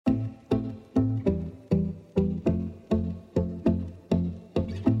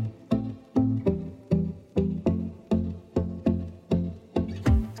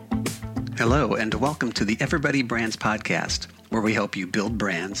Hello, and welcome to the Everybody Brands podcast, where we help you build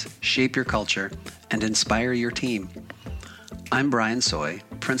brands, shape your culture, and inspire your team. I'm Brian Soy,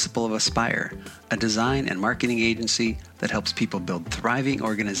 principal of Aspire, a design and marketing agency that helps people build thriving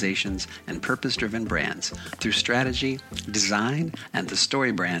organizations and purpose-driven brands through strategy, design, and the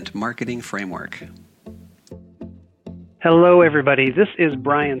StoryBrand marketing framework. Hello, everybody. This is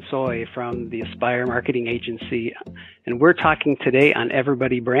Brian Soy from the Aspire Marketing Agency, and we're talking today on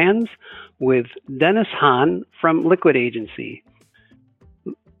Everybody Brands with Dennis Hahn from Liquid Agency.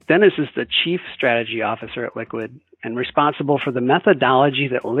 Dennis is the Chief Strategy Officer at Liquid and responsible for the methodology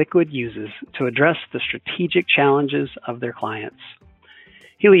that Liquid uses to address the strategic challenges of their clients.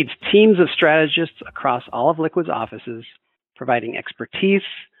 He leads teams of strategists across all of Liquid's offices, providing expertise,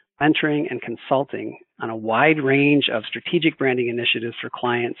 mentoring, and consulting on a wide range of strategic branding initiatives for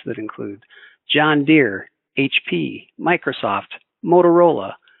clients that include John Deere, HP, Microsoft,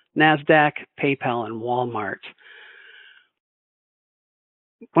 Motorola, NASDAQ, PayPal, and Walmart.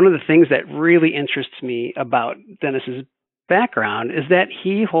 One of the things that really interests me about Dennis's background is that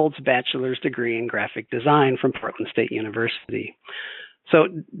he holds a bachelor's degree in graphic design from Portland State University. So,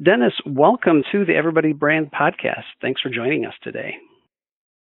 Dennis, welcome to the Everybody Brand podcast. Thanks for joining us today.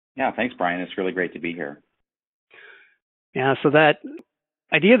 Yeah, thanks, Brian. It's really great to be here. Yeah, so that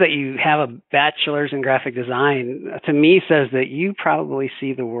idea that you have a bachelor's in graphic design, to me, says that you probably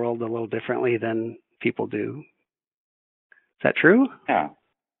see the world a little differently than people do. Is that true? Yeah.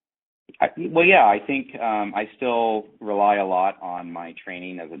 I think I still rely a lot on my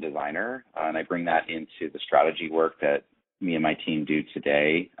training as a designer, and I bring that into the strategy work that me and my team do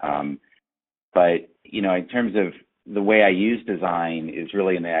today. But, in terms of the way I use design is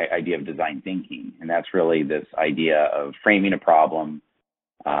really in the idea of design thinking, and that's really this idea of framing a problem,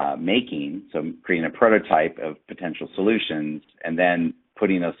 so creating a prototype of potential solutions, and then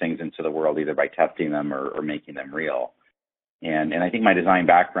putting those things into the world either by testing them or making them real. And I think my design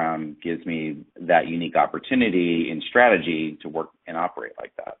background gives me that unique opportunity in strategy to work and operate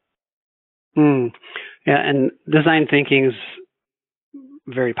like that. Yeah, and design thinking is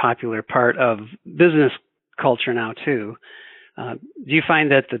a very popular part of business culture now too. Do you find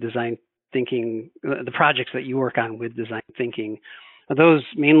that the design thinking, the projects that you work on with design thinking, are those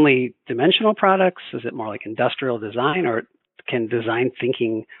mainly dimensional products? Is it more like industrial design, or can design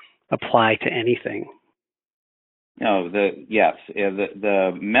thinking apply to anything? No,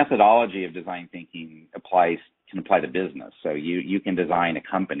 the methodology of design thinking can apply to business. So you can design a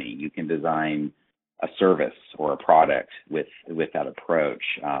company, you can design a service or a product with that approach.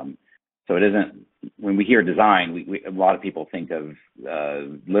 So it isn't, when we hear design, a lot of people think of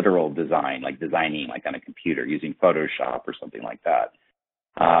literal design, like designing like on a computer using Photoshop or something like that.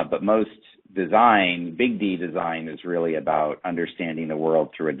 But most design, big D design, is really about understanding the world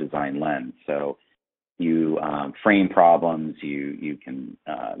through a design lens. So you frame problems, you can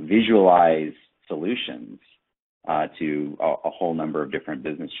visualize solutions to a whole number of different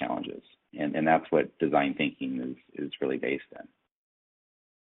business challenges. And that's what design thinking is really based in.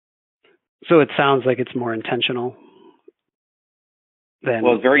 So it sounds like it's more intentional than...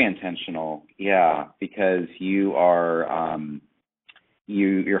 Well, it's very intentional, yeah, because you are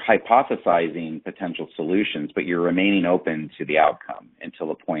you're hypothesizing potential solutions, but you're remaining open to the outcome until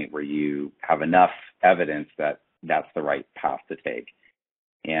the point where you have enough evidence that that's the right path to take.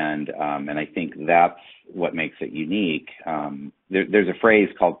 And I think that's what makes it unique. There's a phrase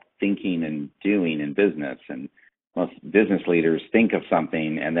called thinking and doing in business, and most business leaders think of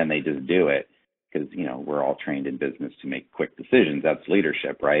something and then they just do it because, we're all trained in business to make quick decisions. That's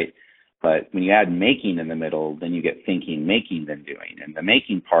leadership, right? But when you add making in the middle, then you get thinking, making, then doing. And the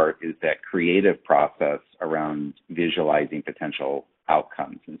making part is that creative process around visualizing potential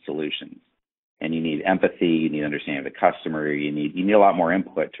outcomes and solutions. And you need empathy, you need understanding of the customer, you need a lot more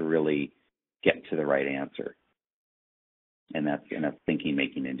input to really get to the right answer. And that's thinking,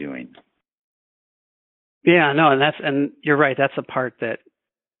 making, and doing. Yeah, no, and you're right. That's a part that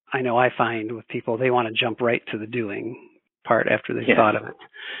I know I find with people. They want to jump right to the doing part after they've thought of it.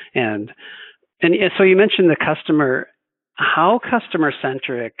 And so you mentioned the customer. How customer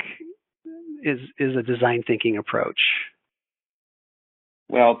centric is a design thinking approach?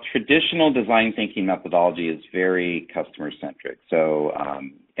 Well, traditional design thinking methodology is very customer centric. So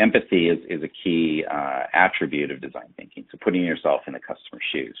empathy is a key attribute of design thinking. So putting yourself in the customer's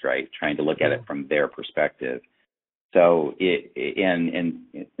shoes, right? Trying to look at it from their perspective. So and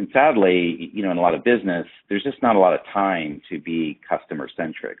sadly, in a lot of business, there's just not a lot of time to be customer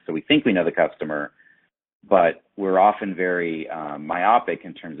centric. So we think we know the customer, but we're often very myopic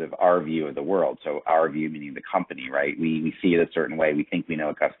in terms of our view of the world. So our view meaning the company, right? We see it a certain way. We think we know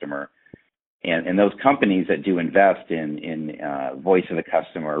a customer, And those companies that do invest in voice of the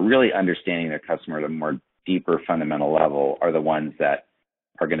customer, really understanding their customer at a more deeper fundamental level, are the ones that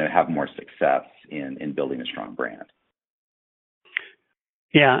are going to have more success in building a strong brand.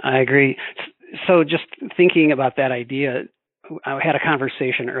 Yeah, I agree. So just thinking about that idea, I had a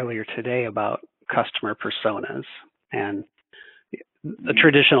conversation earlier today about customer personas, and the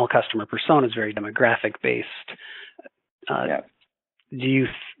traditional customer persona is very demographic based. Yes. Do you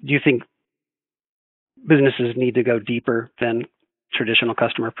think businesses need to go deeper than traditional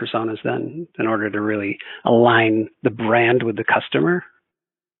customer personas then in order to really align the brand with the customer?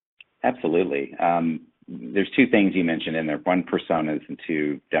 Absolutely. There's two things you mentioned in there: one, personas, and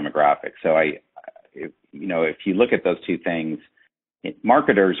two, demographics. So if you look at those two things,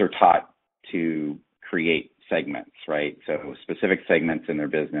 marketers are taught to create segments, right? So specific segments in their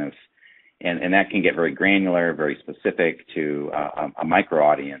business, and that can get very granular, very specific to a micro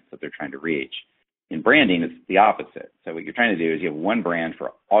audience that they're trying to reach. In branding, it's the opposite. So what you're trying to do is you have one brand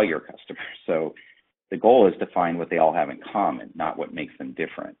for all your customers. So the goal is to find what they all have in common, not what makes them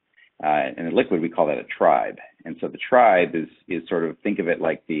different. And at Liquid, we call that a tribe. And so the tribe is sort of, think of it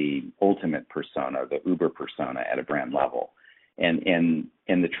like the ultimate persona, the Uber persona at a brand level. And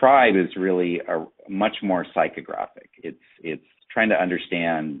the tribe is really a much more psychographic. It's trying to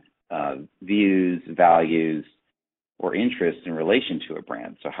understand views, values, or interests in relation to a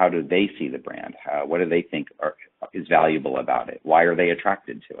brand. So how do they see the brand? What do they think is valuable about it? Why are they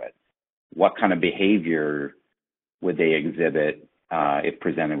attracted to it? What kind of behavior would they exhibit if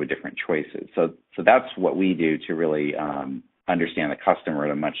presented with different choices? So that's what we do to really understand the customer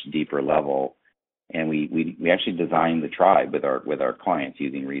at a much deeper level. And we actually design the tribe with our clients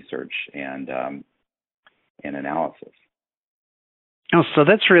using research and analysis. Oh, so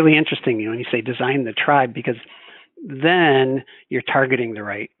that's really interesting. When you say design the tribe, because then you're targeting the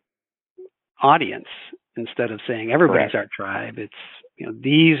right audience instead of saying everybody's Correct. Our tribe. It's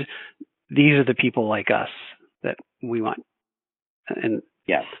these are the people like us that we want. And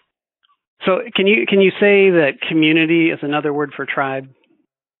yes. So can you say that community is another word for tribe?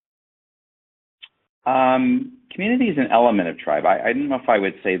 Community is an element of tribe. I don't know if I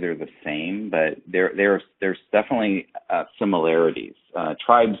would say they're the same, but there's definitely similarities.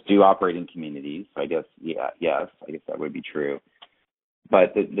 Tribes do operate in communities. So I guess I guess that would be true.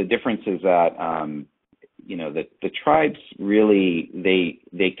 But the difference is that the tribes really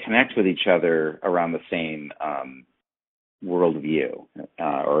they connect with each other around the same worldview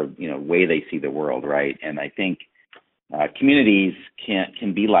or way they see the world, right? And I think communities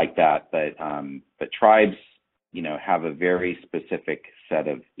can be like that, but tribes have a very specific set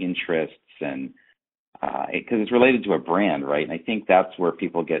of interests, and because it's related to a brand, right? And I think that's where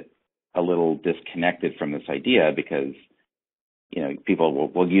people get a little disconnected from this idea, because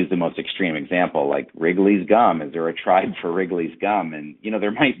people will use the most extreme example, like Wrigley's gum. Is there a tribe for Wrigley's gum? And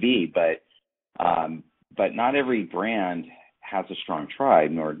there might be, but not every brand has a strong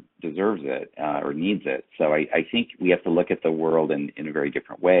tribe, nor deserves it or needs it. So I think we have to look at the world in a very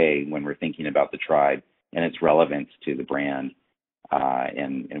different way when we're thinking about the tribe and its relevance to the brand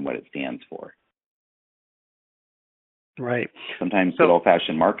and what it stands for. Right. Sometimes good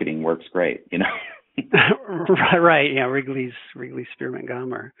old-fashioned marketing works great, Right. Yeah. Wrigley's spearmint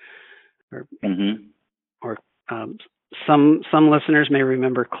gum, or some listeners may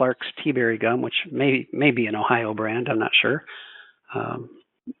remember Clark's Tea-Berry gum, which may be an Ohio brand. I'm not sure.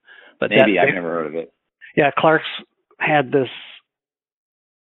 But maybe I've never heard of it. Yeah, Clark's had this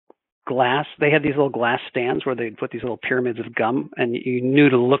glass. They had these little glass stands where they'd put these little pyramids of gum, and you knew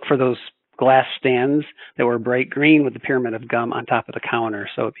to look for those glass stands that were bright green with the pyramid of gum on top of the counter.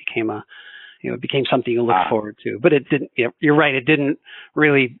 So it became something you look forward to. But it didn't. You're right. It didn't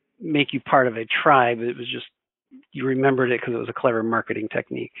really make you part of a tribe. It was just you remembered it because it was a clever marketing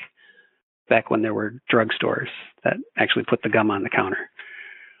technique back when there were drugstores that actually put the gum on the counter.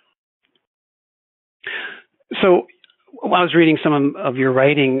 So I was reading some of your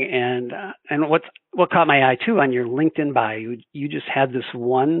writing, and what caught my eye too on your LinkedIn bio, you just had this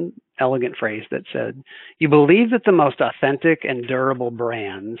one elegant phrase that said, "You believe that the most authentic and durable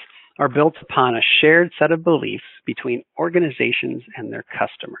brands are built upon a shared set of beliefs between organizations and their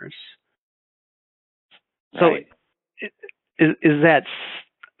customers." Right. So is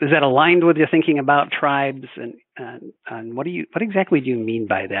that aligned with your thinking about tribes, and what exactly do you mean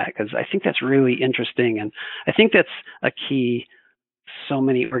by that? Because I think that's really interesting, and I think that's a key so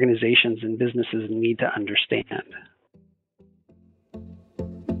many organizations and businesses need to understand.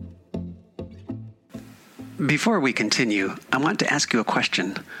 Before we continue, I want to ask you a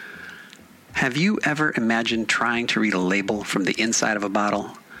question. Have you ever imagined trying to read a label from the inside of a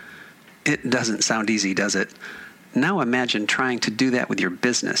bottle? It doesn't sound easy, does it? Now imagine trying to do that with your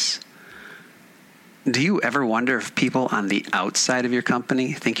business. Do you ever wonder if people on the outside of your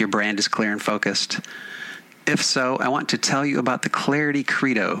company think your brand is clear and focused? If so, I want to tell you about the Clarity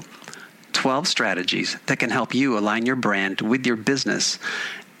Credo, 12 strategies that can help you align your brand with your business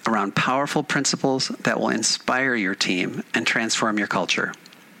around powerful principles that will inspire your team and transform your culture.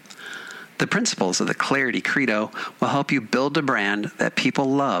 The principles of the Clarity Credo will help you build a brand that people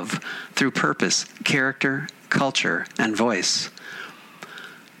love through purpose, character, culture, and voice.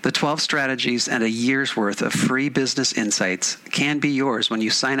 The 12 strategies and a year's worth of free business insights can be yours when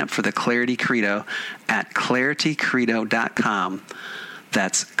you sign up for the Clarity Credo at claritycredo.com.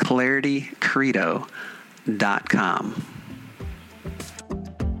 That's claritycredo.com.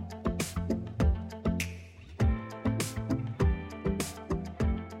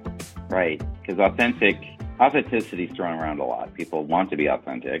 Right, because authenticity is thrown around a lot. People want to be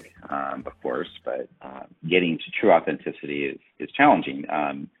authentic, of course, but getting to true authenticity is challenging,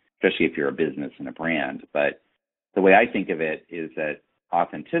 especially if you're a business and a brand. But the way I think of it is that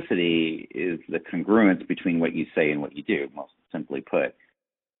authenticity is the congruence between what you say and what you do, most simply put,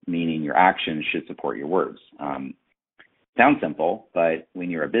 meaning your actions should support your words. Sounds simple, but when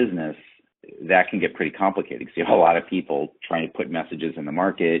you're a business, that can get pretty complicated because you have a lot of people trying to put messages in the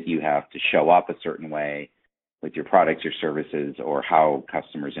market. You have to show up a certain way with your products, your services, or how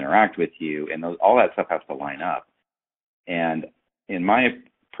customers interact with you. And all that stuff has to line up. And in my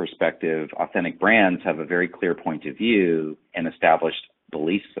perspective, authentic brands have a very clear point of view and established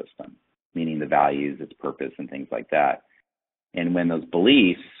belief system, meaning the values, its purpose, and things like that. And when those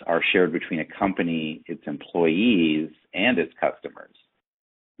beliefs are shared between a company, its employees, and its customers,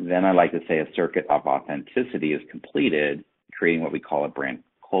 then I like to say a circuit of authenticity is completed, creating what we call a brand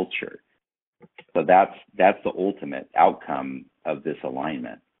culture. So that's the ultimate outcome of this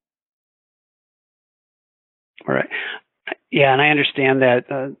alignment. All right. Yeah, and I understand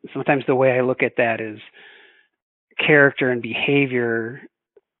that sometimes the way I look at that is character and behavior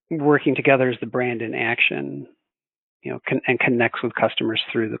working together as the brand in action, and connects with customers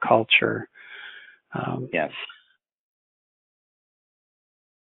through the culture. Yes.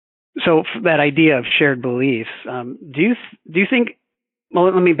 So that idea of shared beliefs, do you think?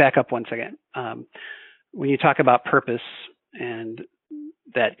 Well, let me back up one second. When you talk about purpose and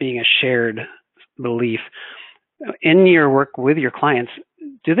that being a shared belief in your work with your clients,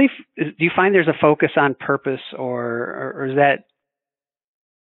 do you find there's a focus on purpose, or is that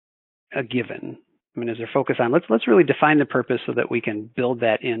a given? I mean, is there focus on let's really define the purpose so that we can build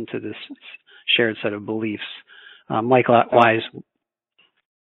that into this shared set of beliefs? Mike Wise.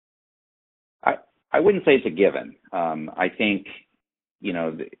 I wouldn't say it's a given. I think,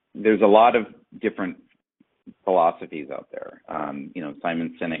 there's a lot of different philosophies out there.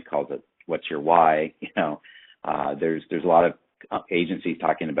 Simon Sinek calls it, what's your why? There's a lot of agencies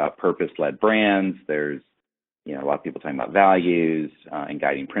talking about purpose-led brands. There's, a lot of people talking about values and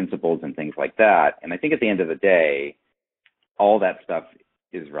guiding principles and things like that. And I think at the end of the day, all that stuff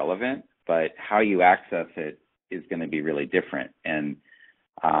is relevant, but how you access it is going to be really different. And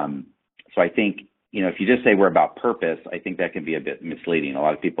so I think, if you just say we're about purpose, I think that can be a bit misleading. A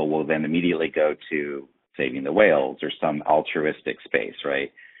lot of people will then immediately go to saving the whales or some altruistic space, right?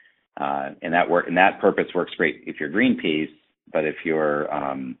 And that purpose works great if you're Greenpeace, but if you're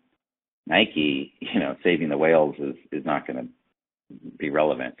Nike, saving the whales is not going to be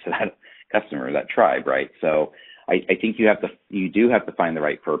relevant to that customer, that tribe, right? So I think you do have to find the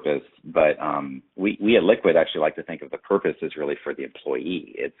right purpose, but we at Liquid actually like to think of the purpose as really for the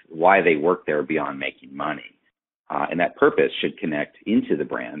employee. It's why they work there beyond making money. And that purpose should connect into the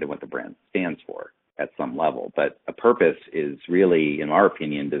brand and what the brand stands for at some level. But a purpose is really, in our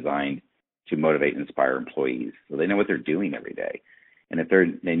opinion, designed to motivate and inspire employees so they know what they're doing every day. And if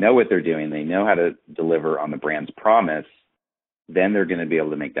they know what they're doing, they know how to deliver on the brand's promise, then they're going to be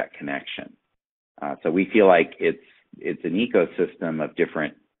able to make that connection. So we feel like it's an ecosystem of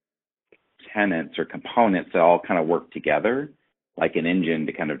different tenants or components that all kind of work together like an engine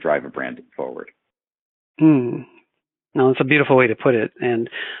to kind of drive a brand forward. No, it's a beautiful way to put it. And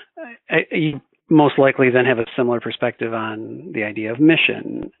you most likely then have a similar perspective on the idea of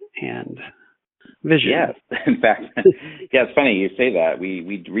mission and vision. Yes. In fact, it's funny you say that.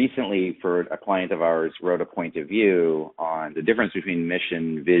 We recently, for a client of ours, wrote a point of view on the difference between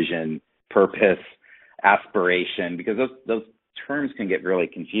mission, vision, purpose, aspiration, because those terms can get really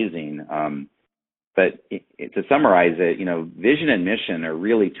confusing. But to summarize it, vision and mission are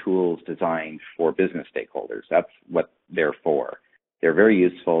really tools designed for business stakeholders. That's what they're for. They're very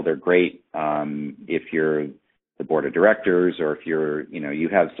useful. They're great if you're the board of directors or if you're, you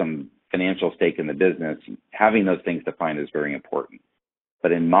have some financial stake in the business, having those things defined is very important.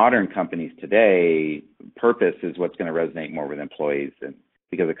 But in modern companies today, purpose is what's going to resonate more with employees, and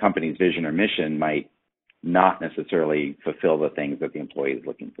because a company's vision or mission might not necessarily fulfill the things that the employee is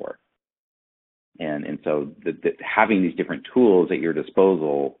looking for. And so having these different tools at your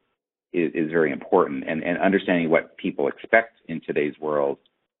disposal is very important, and understanding what people expect in today's world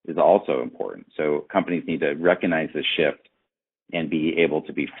is also important. So companies need to recognize this shift and be able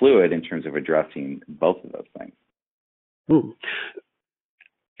to be fluid in terms of addressing both of those things.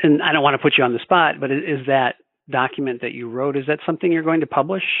 And I don't want to put you on the spot, but is that document that you wrote, is that something you're going to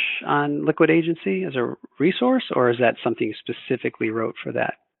publish on Liquid Agency as a resource, or is that something you specifically wrote for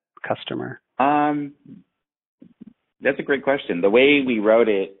that customer? That's a great question. The way we wrote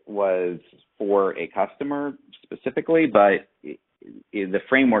it was for a customer specifically, but the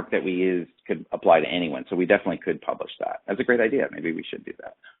framework that we used could apply to anyone. So we definitely could publish that. That's a great idea. Maybe we should do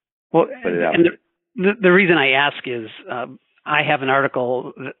that. Well, and the reason I ask is I have an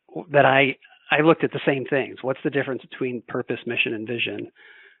article that I looked at the same things. What's the difference between purpose, mission, and vision?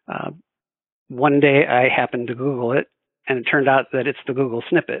 One day I happened to Google it, and it turned out that it's the Google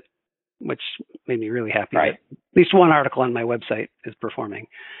snippet, which made me really happy. Right. That at least one article on my website is performing.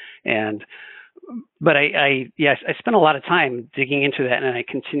 But I spent a lot of time digging into that, and I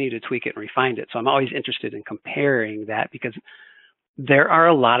continue to tweak it and refine it. So I'm always interested in comparing that, because there are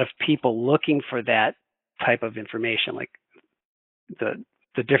a lot of people looking for that type of information, like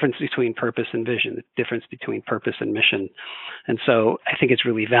the difference between purpose and vision, the difference between purpose and mission. And so I think it's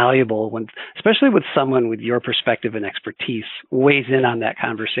really valuable when, especially with someone with your perspective and expertise, weighs in on that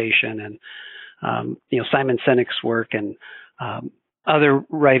conversation. And, Simon Sinek's work and other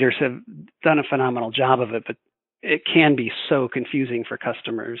writers have done a phenomenal job of it, but it can be so confusing for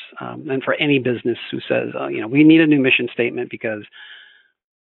customers and for any business who says, we need a new mission statement because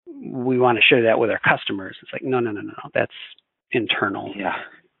we want to share that with our customers. It's like, no, that's internal. Yeah,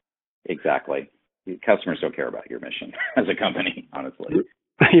 exactly. Customers don't care about your mission as a company, honestly.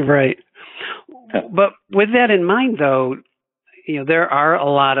 Right. But with that in mind, though, there are a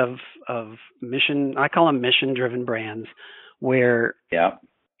lot of mission, I call them mission-driven brands, where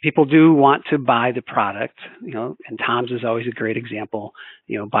people do want to buy the product, and Tom's is always a great example,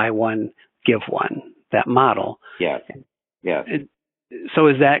 buy one, give one, that model. Yes. So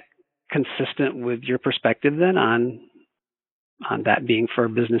is that consistent with your perspective then on that being for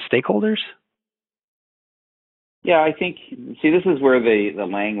business stakeholders? Yeah, I think, this is where the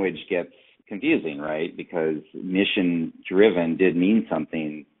language gets confusing, right? Because mission-driven did mean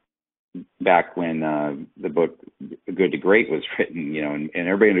something back when the book Good to Great was written, and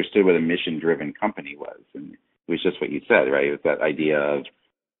everybody understood what a mission-driven company was. And it was just what you said, right? It was that idea of,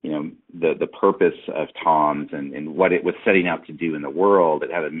 the purpose of Tom's and what it was setting out to do in the world.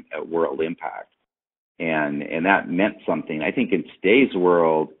 It had a world impact. And that meant something. I think in today's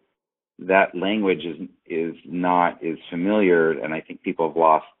world, that language is not as familiar, and I think people have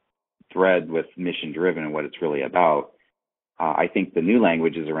lost thread with mission-driven and what it's really about. I think the new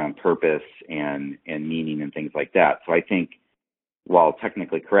language is around purpose and meaning and things like that. So I think, while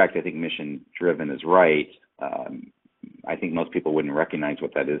technically correct, I think mission-driven is right. I think most people wouldn't recognize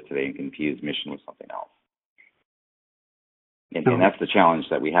what that is today and confuse mission with something else. And that's the challenge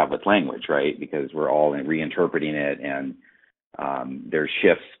that we have with language, right? Because we're all reinterpreting it, and there's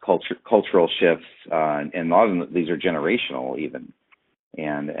shifts, cultural shifts, and a lot of them, these are generational even.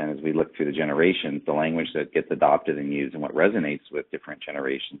 And as we look through the generations, the language that gets adopted and used and what resonates with different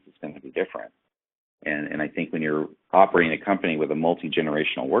generations is going to be different. And I think when you're operating a company with a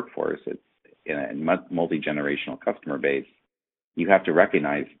multi-generational workforce, it's in a multi-generational customer base, you have to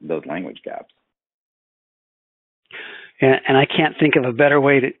recognize those language gaps. And I can't think of a better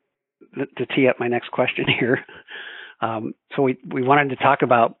way to tee up my next question here. So we wanted to talk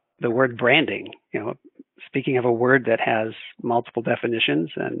about the word branding. Speaking of a word that has multiple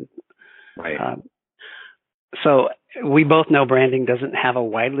definitions, and right. So we both know branding doesn't have a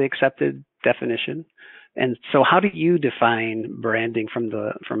widely accepted definition. And so, how do you define branding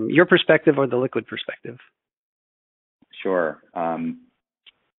from your perspective or the Liquid perspective? Sure.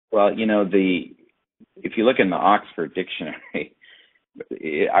 Well, if you look in the Oxford Dictionary,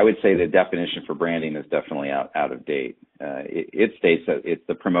 I would say the definition for branding is definitely out of date. It states that it's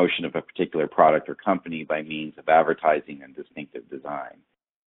the promotion of a particular product or company by means of advertising and distinctive design.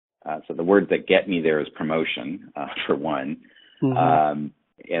 So the words that get me there is promotion, for one,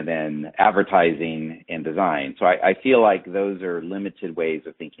 and then advertising and design. So I feel like those are limited ways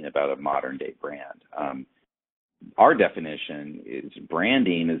of thinking about a modern day brand. Our definition is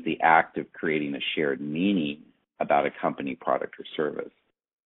branding is the act of creating a shared meaning about a company, product, or service.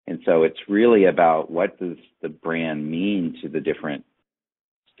 And so it's really about, what does the brand mean to the different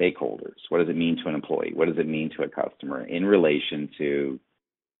stakeholders? What does it mean to an employee? What does it mean to a customer in relation to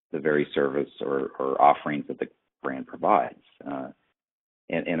the very service or offerings that the brand provides?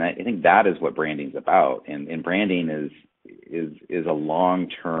 And I think that is what branding is about. And branding is a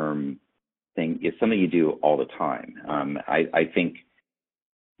long-term thing. It's something you do all the time. I think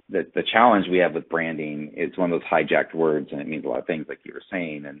that the challenge we have with branding, it's one of those hijacked words, and it means a lot of things, like you were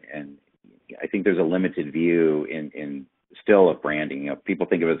saying. And I think there's a limited view in still of branding. People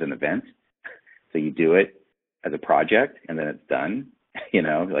think of it as an event, so you do it as a project, and then it's done.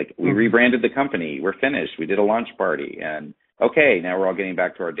 Like, we rebranded the company, we're finished, we did a launch party, and okay, now we're all getting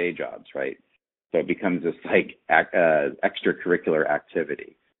back to our day jobs, right? So it becomes this like extracurricular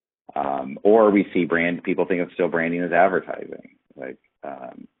activity. Or we see people think of still branding as advertising. Like,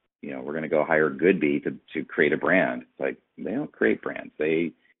 we're going to go hire Goodby to create a brand. It's like, they don't create brands.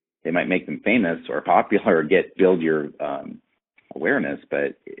 They might make them famous or popular or build your awareness,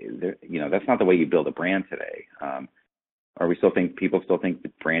 but that's not the way you build a brand today. Or people still think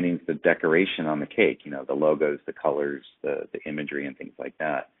that branding is the decoration on the cake, the logos, the colors, the imagery, and things like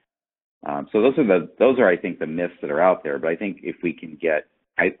that. So those are I think the myths that are out there. But I think if we can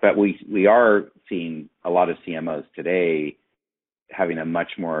but we are seeing a lot of CMOs today having a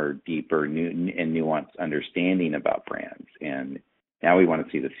much more deeper and nuanced understanding about brands, and now we want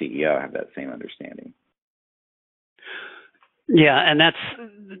to see the CEO have that same understanding. Yeah, and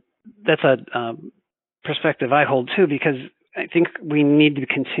that's a perspective I hold too, because I think we need to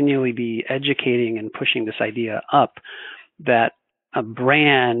continually be educating and pushing this idea up that a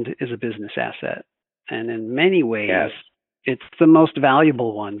brand is a business asset, and in many ways, yes, it's the most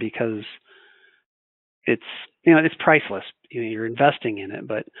valuable one, because it's priceless. You're investing in it.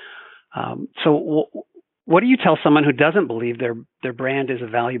 But so what do you tell someone who doesn't believe their brand is a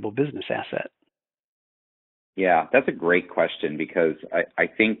valuable business asset? Yeah, that's a great question, because I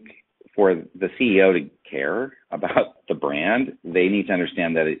think for the CEO to care about the brand, they need to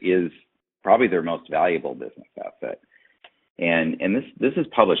understand that it is probably their most valuable business asset. And this is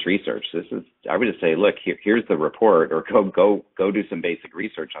published research. I would just say, look, here's the report, or go do some basic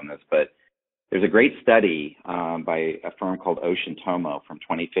research on this. But there's a great study by a firm called Ocean Tomo from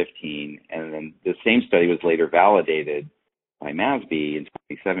 2015, and then the same study was later validated by MASB in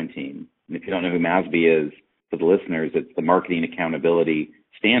 2017. And if you don't know who MASB is, for the listeners, it's the Marketing Accountability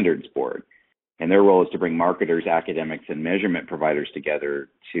Standards Board. And their role is to bring marketers, academics, and measurement providers together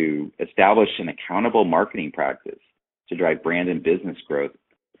to establish an accountable marketing practice to drive brand and business growth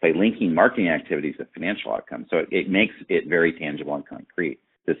by linking marketing activities with financial outcomes. So it makes it very tangible and concrete,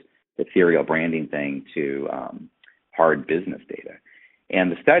 this ethereal branding thing to hard business data.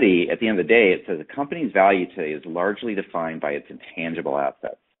 And the study, at the end of the day, it says a company's value today is largely defined by its intangible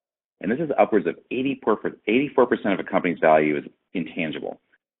assets. And this is upwards of 84% of a company's value is intangible.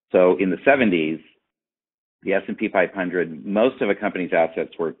 So in the 70s, the S&P 500, most of a company's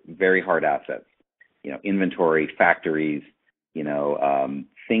assets were very hard assets. Inventory, factories,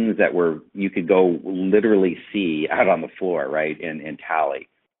 things that you could go literally see out on the floor, right, and tally.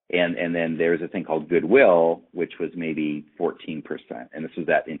 And then there's a thing called goodwill, which was maybe 14%, and this was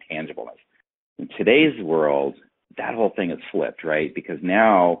that intangibleness. In today's world, that whole thing is flipped, right, because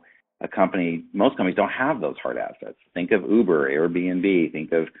now most companies don't have those hard assets. Think of Uber, Airbnb,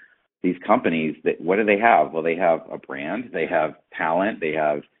 think of these companies what do they have? Well, they have a brand, they have talent, they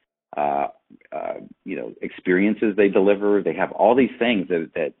have experiences they deliver. They have all these things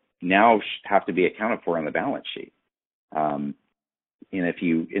that now have to be accounted for on the balance sheet. And if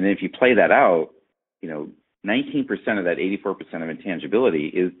you play that out, 19% of that 84% of intangibility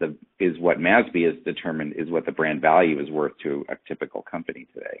is what MASB has determined is what the brand value is worth to a typical company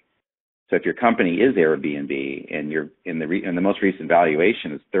today. So if your company is Airbnb and you're in the most recent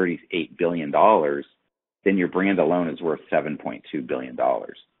valuation is $38 billion, then your brand alone is worth $7.2 billion.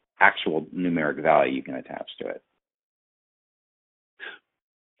 Actual numeric value you can attach to it.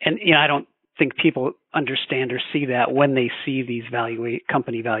 And I don't think people understand or see that when they see these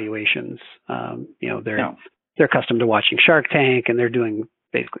company valuations. They're accustomed to watching Shark Tank, and they're doing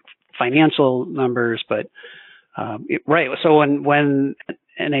basically financial numbers. But right, so when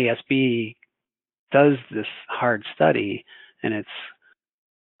NASB does this hard study and it's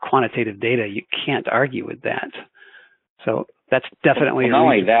quantitative data, you can't argue with that. So that's definitely not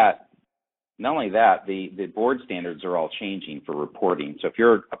only that, the board standards are all changing for reporting. So if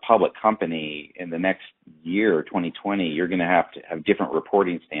you're a public company in the next year, 2020, you're going to have different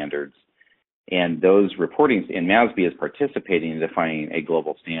reporting standards. And those reporting, and MASB is participating in defining a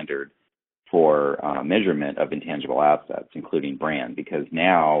global standard for measurement of intangible assets, including brand, because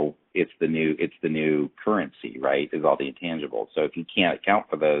now it's the new currency, right? Is all the intangibles. So if you can't account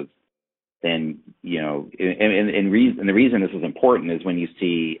for those, then and the reason this is important is when you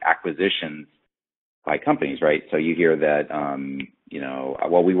see acquisitions by companies, right? So you hear that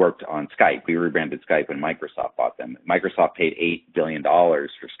we worked on Skype. We rebranded Skype when Microsoft bought them. Microsoft paid $8 billion for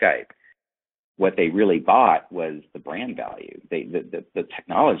Skype. What they really bought was the brand value. The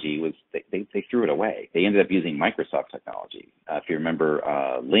technology was they threw it away. They ended up using Microsoft technology. If you remember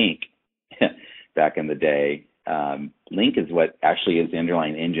Lync back in the day, Lync is what actually is the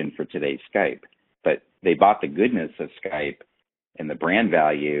underlying engine for today's Skype. But they bought the goodness of Skype and the brand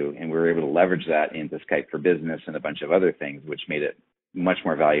value, and we were able to leverage that into Skype for Business and a bunch of other things, which made it much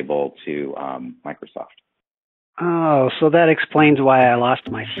more valuable to Microsoft. Oh, so that explains why I lost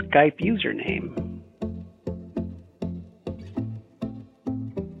my Skype username.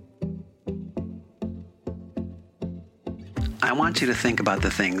 I want you to think about the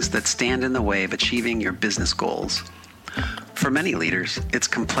things that stand in the way of achieving your business goals. For many leaders, it's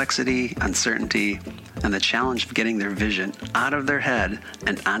complexity, uncertainty, and the challenge of getting their vision out of their head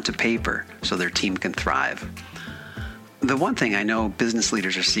and onto paper so their team can thrive. The one thing I know business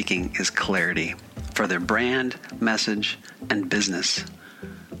leaders are seeking is clarity for their brand, message, and business.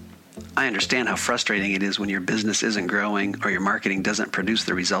 I understand how frustrating it is when your business isn't growing or your marketing doesn't produce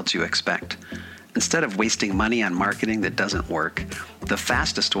the results you expect. Instead of wasting money on marketing that doesn't work, the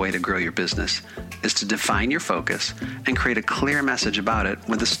fastest way to grow your business is to define your focus and create a clear message about it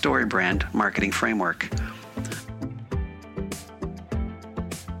with a story brand marketing framework.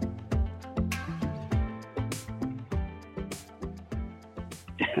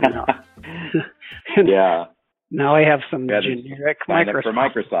 Yeah. Now I have some generic Microsoft. For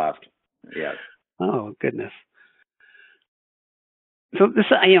Microsoft. Yes. Oh, goodness. So this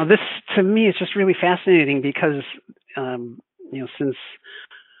to me is just really fascinating because, since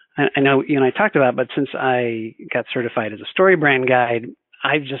I know you and I talked about it, but since I got certified as a story brand guide,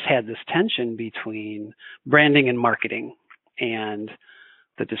 I've just had this tension between branding and marketing and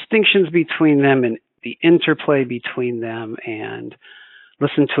the distinctions between them and the interplay between them, and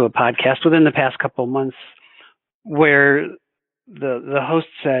listened to a podcast within the past couple of months where the host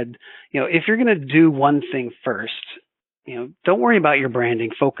said, if you're going to do one thing first, don't worry about your branding,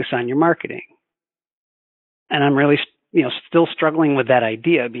 focus on your marketing. And I'm really, still struggling with that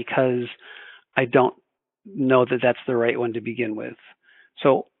idea because I don't know that that's the right one to begin with.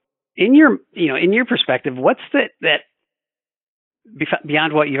 So in your perspective, what's that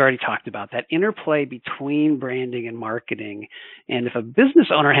beyond what you've already talked about, that interplay between branding and marketing? And if a business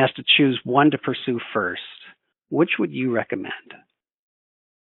owner has to choose one to pursue first, which would you recommend?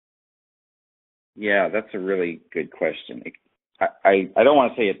 Yeah, that's a really good question. I don't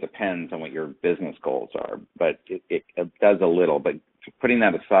want to say it depends on what your business goals are, but it does a little. But putting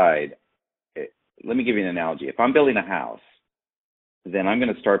that aside, let me give you an analogy. If I'm building a house, then I'm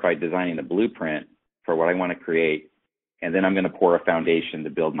going to start by designing a blueprint for what I want to create, and then I'm going to pour a foundation to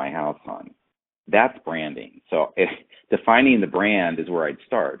build my house on. That's branding. So defining the brand is where I'd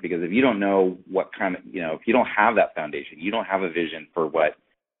start, because if you don't know what kind of, if you don't have that foundation, you don't have a vision for what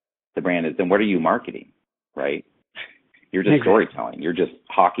the brand is, then what are you marketing, right? You're just storytelling. You're just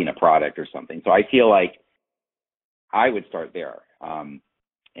hawking a product or something. So I feel like I would start there. And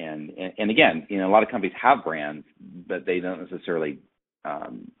again, a lot of companies have brands, but they don't necessarily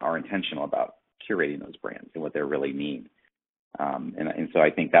are intentional about curating those brands and what they really mean. And so I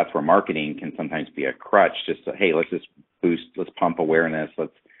think that's where marketing can sometimes be a crutch. Just to, hey, let's just boost, let's pump awareness,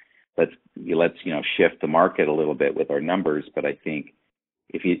 let's shift the market a little bit with our numbers. But I think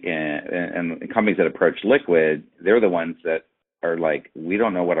if you and companies that approach Liquid, they're the ones that are like, we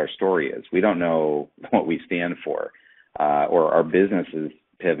don't know what our story is, we don't know what we stand for, or our business is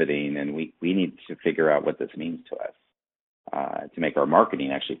pivoting, and we need to figure out what this means to us to make our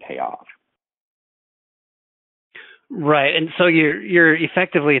marketing actually pay off. Right. And so you're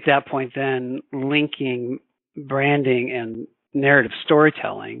effectively at that point then linking branding and narrative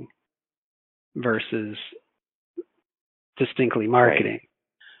storytelling versus distinctly marketing. Right.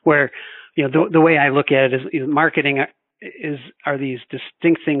 Where, the way I look at it is marketing are these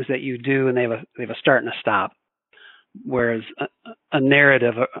distinct things that you do, and they have a start and a stop. Whereas a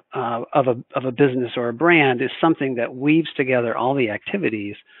narrative of a business or a brand is something that weaves together all the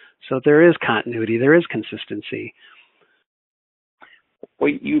activities, so there is continuity, there is consistency. Well,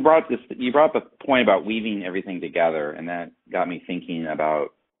 you brought up a point about weaving everything together, and that got me thinking about,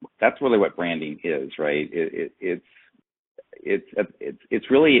 that's really what branding is, right? It's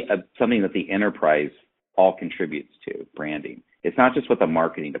really something that the enterprise all contributes to. Branding. It's not just what the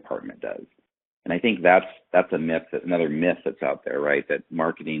marketing department does. And I think that's a myth, another myth that's out there, right? That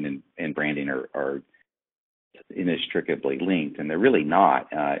marketing and branding are inextricably linked, and they're really not.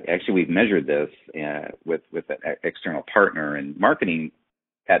 Actually, we've measured this with an external partner, and marketing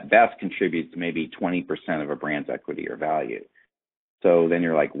at best contributes to maybe 20% of a brand's equity or value. So then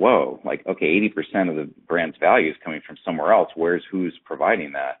you're like, whoa, like, okay, 80% of the brand's value is coming from somewhere else. Who's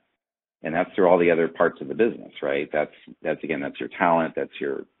providing that? And that's through all the other parts of the business, right? That's your talent, that's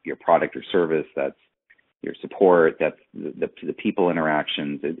your product or service, that's your support, that's the people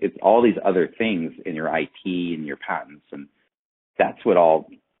interactions. It's all these other things in your IT and your patents, and that's what all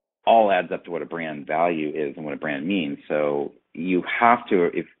adds up to what a brand value is and what a brand means. So you have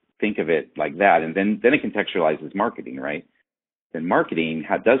to think of it like that, and then it contextualizes marketing, right? Then marketing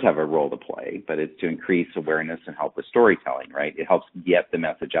does have a role to play, but it's to increase awareness and help with storytelling, right? It helps get the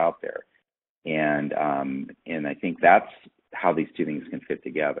message out there, and I think that's how these two things can fit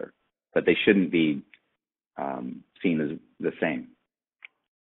together, but they shouldn't be seen as the same.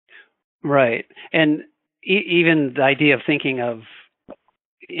 Right, and even the idea of thinking of,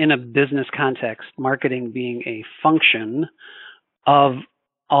 in a business context, marketing being a function of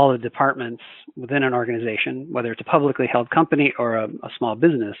all the departments within an organization, whether it's a publicly held company or a small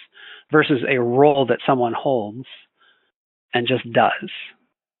business, versus a role that someone holds and just does.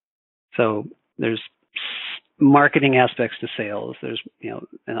 So there's marketing aspects to sales. There's,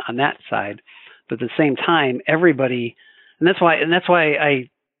 on that side, but at the same time, everybody, and that's why I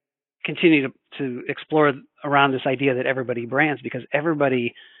continue to explore around this idea that everybody brands, because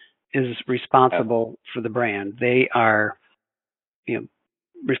everybody is responsible for the brand. They are,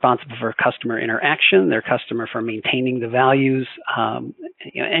 responsible for customer interaction, their customer for maintaining the values,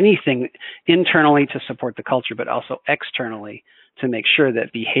 anything internally to support the culture, but also externally to make sure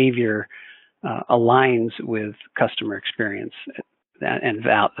that behavior aligns with customer experience and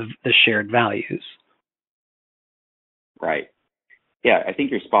the shared values. Right. Yeah, I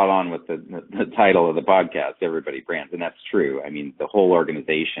think you're spot on with the title of the podcast, Everybody Brands, and that's true. I mean, the whole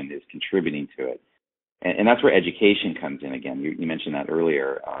organization is contributing to it. And that's where education comes in again. You mentioned that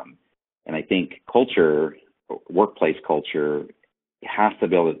earlier. And I think culture, workplace culture, has to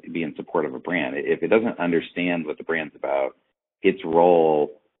be able to be in support of a brand. If it doesn't understand what the brand's about, its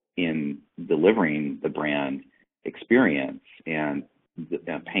role in delivering the brand experience and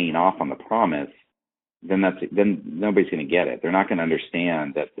paying off on the promise, then nobody's going to get it. They're not going to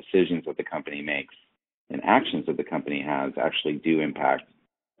understand that decisions that the company makes and actions that the company has actually do impact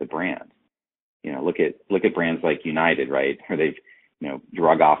the brand. Look at brands like United, right? Where they've,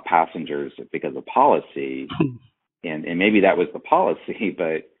 drug off passengers because of policy, and maybe that was the policy,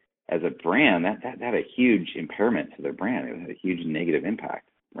 but as a brand, that had a huge impairment to their brand. It had a huge negative impact,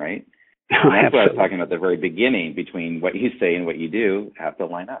 right? And that's what I was talking about at the very beginning. Between what you say and what you do have to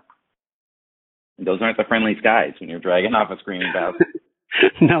line up. And those aren't the friendly skies when you're dragging off a screaming bus.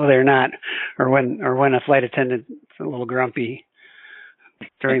 No, they're not. Or when a flight attendant's a little grumpy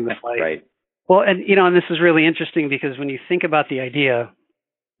during the flight. Right. Well, and and this is really interesting because when you think about the idea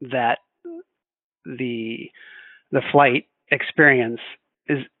that the flight experience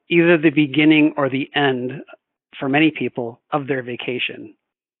is either the beginning or the end for many people of their vacation.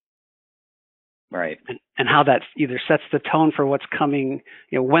 Right. And how that either sets the tone for what's coming,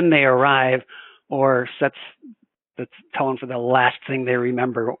 when they arrive, or sets the tone for the last thing they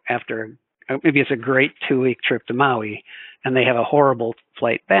remember after. Maybe it's a great 2-week trip to Maui and they have a horrible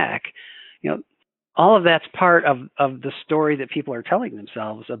flight back. All of that's part of the story that people are telling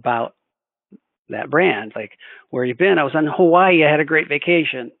themselves about that brand. Like, where you been? I was in Hawaii. I had a great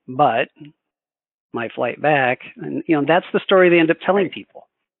vacation, but my flight back, and that's the story they end up telling people.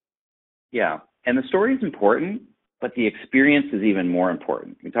 Yeah, and the story is important, but the experience is even more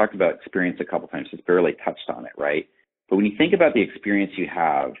important. We talked about experience a couple times, just barely touched on it, right? But when you think about the experience you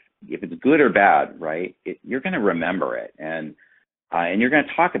have, if it's good or bad, right, you're going to remember it, and you're going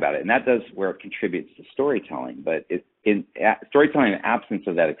to talk about it, and that does where it contributes to storytelling. But storytelling in the absence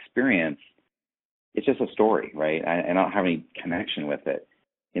of that experience, it's just a story, right? I don't have any connection with it,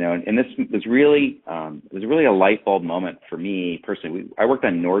 And this was really, it was really a light bulb moment for me personally. I worked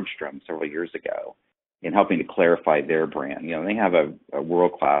on Nordstrom several years ago in helping to clarify their brand. They have a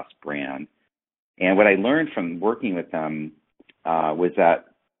world-class brand, and what I learned from working with them was that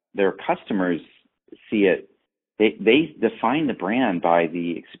their customers see it. They define the brand by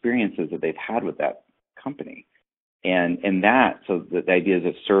the experiences that they've had with that company, and so the ideas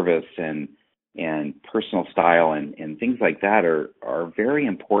of service and personal style and things like that are very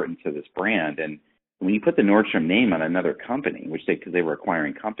important to this brand. And when you put the Nordstrom name on another company, because they were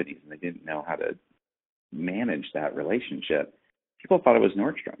acquiring companies and they didn't know how to manage that relationship, people thought it was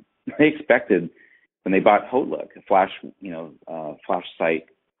Nordstrom. They expected when they bought Hotlook, a flash site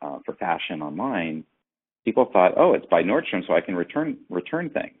for fashion online. People thought, oh, it's by Nordstrom, so I can return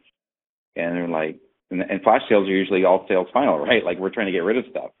things. And they're like, and flash sales are usually all sales final, right? Like, we're trying to get rid of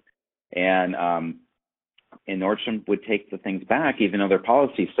stuff. And Nordstrom would take the things back, even though their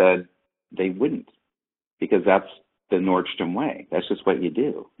policy said they wouldn't, because that's the Nordstrom way. That's just what you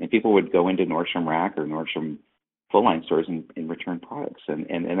do. And people would go into Nordstrom Rack or Nordstrom full line stores and return products.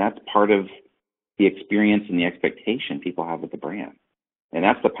 And that's part of the experience and the expectation people have with the brand. And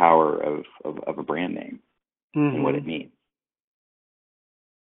that's the power of a brand name and what it means.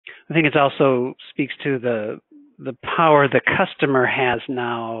 I think it also speaks to the power the customer has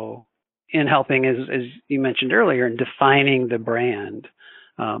now in helping, as you mentioned earlier, in defining the brand,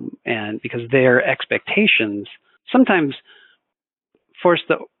 and because their expectations sometimes force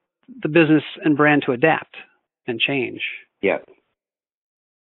the business and brand to adapt and change. Yes,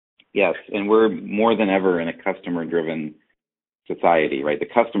 and we're more than ever in a customer-driven society, right? The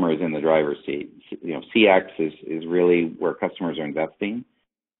customer is in the driver's seat. CX is really where customers are investing,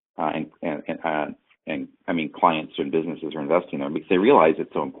 and I mean, clients and businesses are investing there because they realize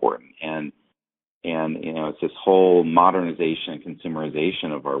it's so important. And it's this whole modernization and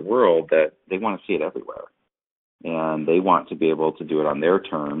consumerization of our world that they want to see it everywhere, and they want to be able to do it on their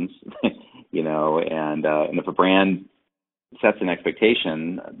terms, and if a brand sets an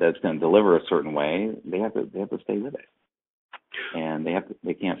expectation that's going to deliver a certain way, they have to stay with it. And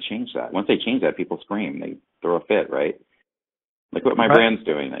they can't change that. Once they change that, people scream. They throw a fit, right? Look what my brand's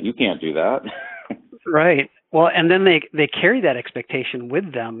doing. You can't do that. Right. Well, and then they carry that expectation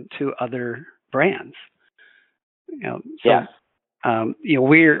with them to other brands. Yes.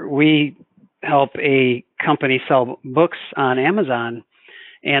 We help a company sell books on Amazon,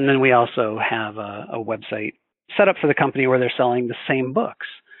 and then we also have a website set up for the company where they're selling the same books.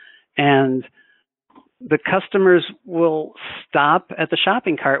 And the customers will stop at the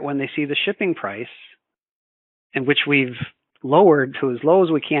shopping cart when they see the shipping price, in which we've lowered to as low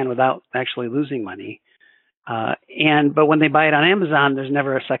as we can without actually losing money. But when they buy it on Amazon, there's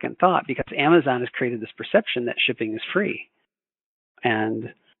never a second thought, because Amazon has created this perception that shipping is free.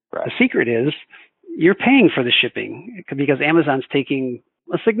 And right. The secret is you're paying for the shipping, because Amazon's taking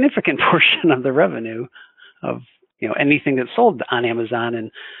a significant portion of the revenue of anything that's sold on Amazon,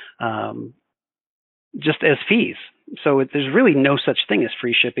 and just as fees. So there's really no such thing as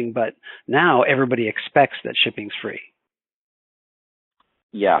free shipping, but now everybody expects that shipping's free.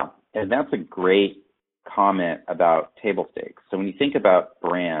 Yeah, and that's a great comment about table stakes. So when you think about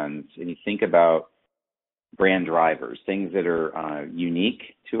brands and you think about brand drivers, things that are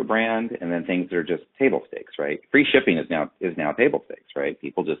unique to a brand, and then things that are just table stakes, right? Free shipping is now table stakes, right?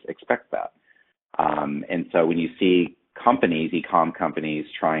 People just expect that. And so when you see companies, e-com companies,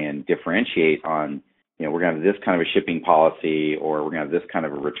 try and differentiate on, we're going to have this kind of a shipping policy, or we're going to have this kind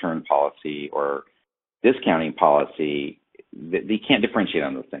of a return policy or discounting policy, they can't differentiate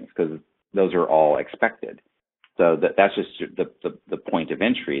on those things because those are all expected. So that's just the point of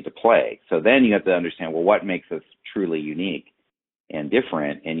entry to play. So then you have to understand, well, what makes us truly unique and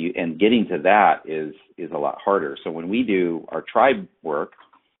different, and getting to that is a lot harder. So when we do our tribe work,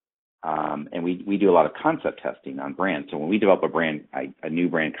 and we do a lot of concept testing on brands. So when we develop a new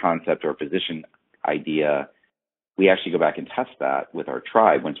brand concept or a position idea, we actually go back and test that with our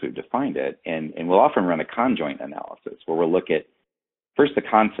tribe once we've defined it, and we'll often run a conjoint analysis where we'll look at first the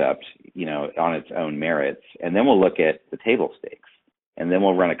concept, on its own merits, and then we'll look at the table stakes, and then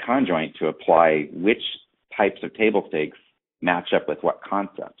we'll run a conjoint to apply which types of table stakes match up with what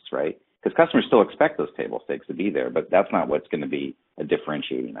concepts, right? Because customers still expect those table stakes to be there, but that's not what's going to be a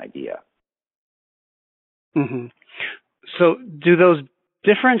differentiating idea. Mm-hmm. So do those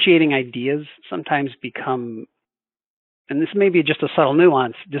differentiating ideas sometimes become, and this may be just a subtle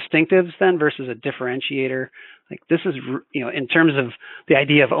nuance, distinctives then versus a differentiator? Like this is, in terms of the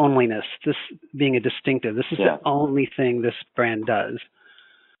idea of onlyness, this being a distinctive, this is the only thing this brand does.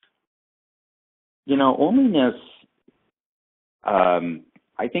 Onlyness,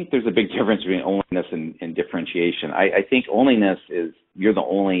 I think there's a big difference between onlyness and differentiation. I think onlyness is you're the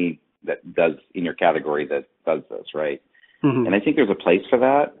only that does in your category that does this, right? Mm-hmm. And I think there's a place for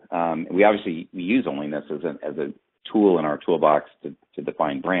that. We use onlyness as a tool in our toolbox to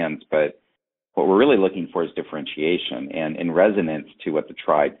define brands, but what we're really looking for is differentiation and in resonance to what the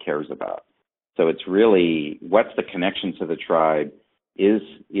tribe cares about. So it's really, what's the connection to the tribe? Does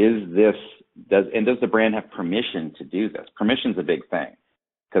the brand have permission to do this? Permission's a big thing,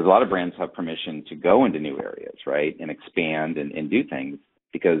 because a lot of brands have permission to go into new areas, right, and expand and do things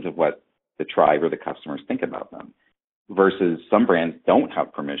because of what the tribe or the customers think about them. versus some brands don't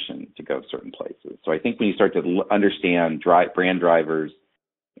have permission to go certain places. So I think when you start to understand brand drivers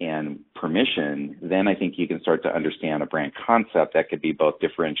and permission, then I think you can start to understand a brand concept that could be both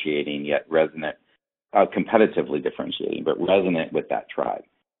differentiating yet resonant, competitively differentiating, but resonant with that tribe.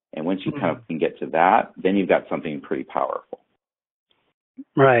 And once you kind of can get to that, then you've got something pretty powerful.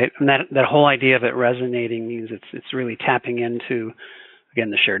 Right. And that whole idea of it resonating means it's really tapping into,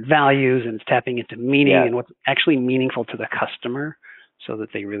 again, the shared values, and it's tapping into meaning and what's actually meaningful to the customer so that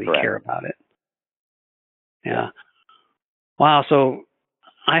they really care about it. Yeah. Wow. So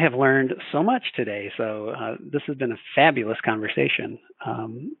I have learned so much today. So this has been a fabulous conversation.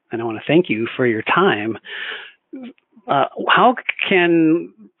 And I want to thank you for your time. How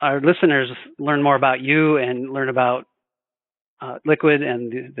can our listeners learn more about you and learn about Liquid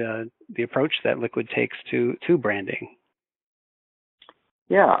and the approach that Liquid takes to branding?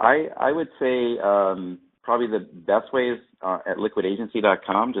 Yeah, I would say probably the best way is at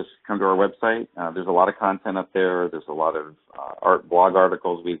liquidagency.com. Just come to our website. There's a lot of content up there. There's a lot of blog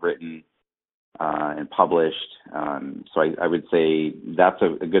articles we've written and published. So I would say that's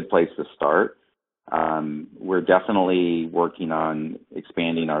a good place to start. We're definitely working on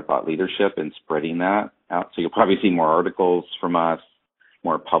expanding our thought leadership and spreading that out. So you'll probably see more articles from us,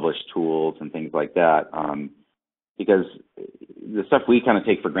 more published tools and things like that. Because the stuff we kind of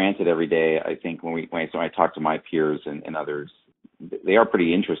take for granted every day, I think when I talk to my peers and others, they are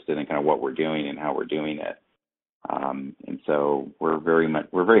pretty interested in kind of what we're doing and how we're doing it. And so we're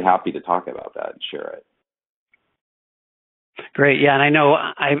very happy to talk about that and share it. Great. Yeah. And I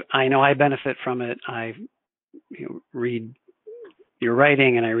know I benefit from it. I read your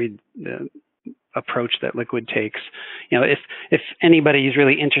writing and I read the approach that Liquid takes. If anybody is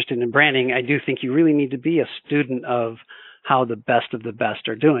really interested in branding, I do think you really need to be a student of how the best of the best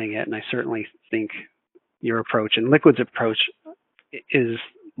are doing it. And I certainly think your approach and Liquid's approach is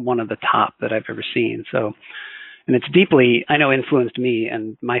one of the top that I've ever seen. So, and it's deeply, I know, influenced me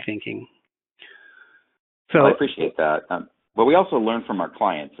and my thinking. So I appreciate that. But we also learn from our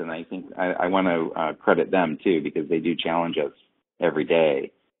clients, and I think I want to credit them too, because they do challenge us every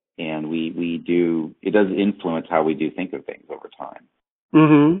day, and it does influence how we do think of things over time.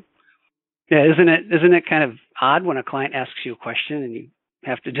 Mm-hmm. Yeah, isn't it kind of odd when a client asks you a question and you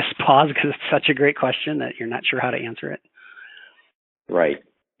have to just pause because it's such a great question that you're not sure how to answer it? Right.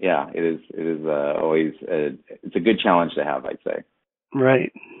 Yeah, it is. It is always it's a good challenge to have, I'd say.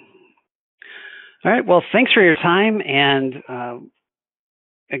 Right. All right. Well, thanks for your time. And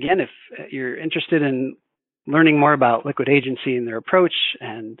again, if you're interested in learning more about Liquid Agency and their approach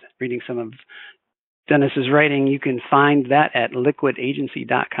and reading some of Dennis's writing, you can find that at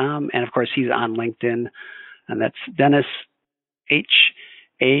liquidagency.com. And of course, he's on LinkedIn, and that's Dennis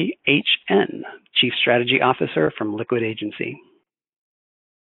H.A.H.N., Chief Strategy Officer from Liquid Agency.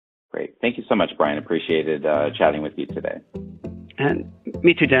 Great. Thank you so much, Brian. Appreciated chatting with you today. And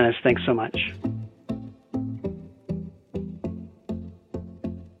me too, Dennis. Thanks so much.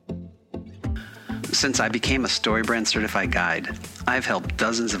 Since I became a StoryBrand certified guide, I've helped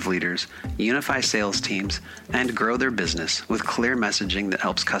dozens of leaders unify sales teams and grow their business with clear messaging that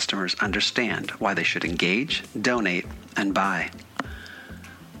helps customers understand why they should engage, donate, and buy.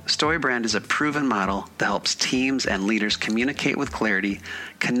 StoryBrand is a proven model that helps teams and leaders communicate with clarity,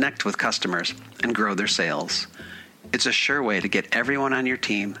 connect with customers, and grow their sales. It's a sure way to get everyone on your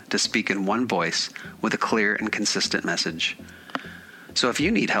team to speak in one voice with a clear and consistent message. So if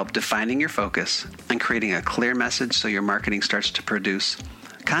you need help defining your focus and creating a clear message so your marketing starts to produce,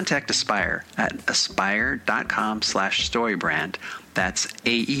 contact Aspire at aspire.com/storybrand. That's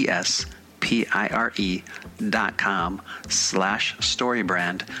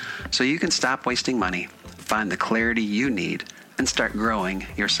AESPIRE.com/storybrand, so you can stop wasting money, find the clarity you need, and start growing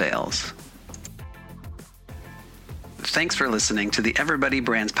your sales. Thanks for listening to the Everybody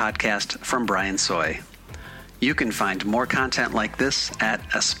Brands podcast from Brian Soy. You can find more content like this at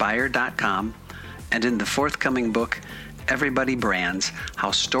aspire.com and in the forthcoming book, Everybody Brands, How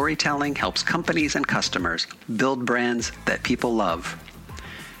Storytelling Helps Companies and Customers Build Brands That People Love.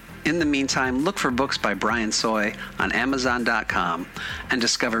 In the meantime, look for books by Brian Soy on Amazon.com and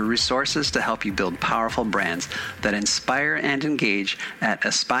discover resources to help you build powerful brands that inspire and engage at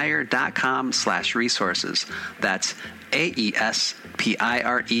aspire.com/resources. That's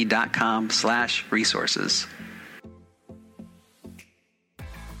AESPIRE.com/resources.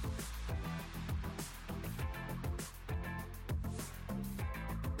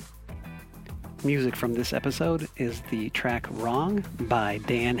 Music from this episode is the track Wrong by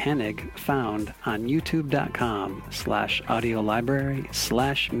Dan Hennig, found on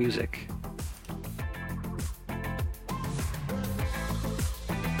youtube.com/audiolibrary/music.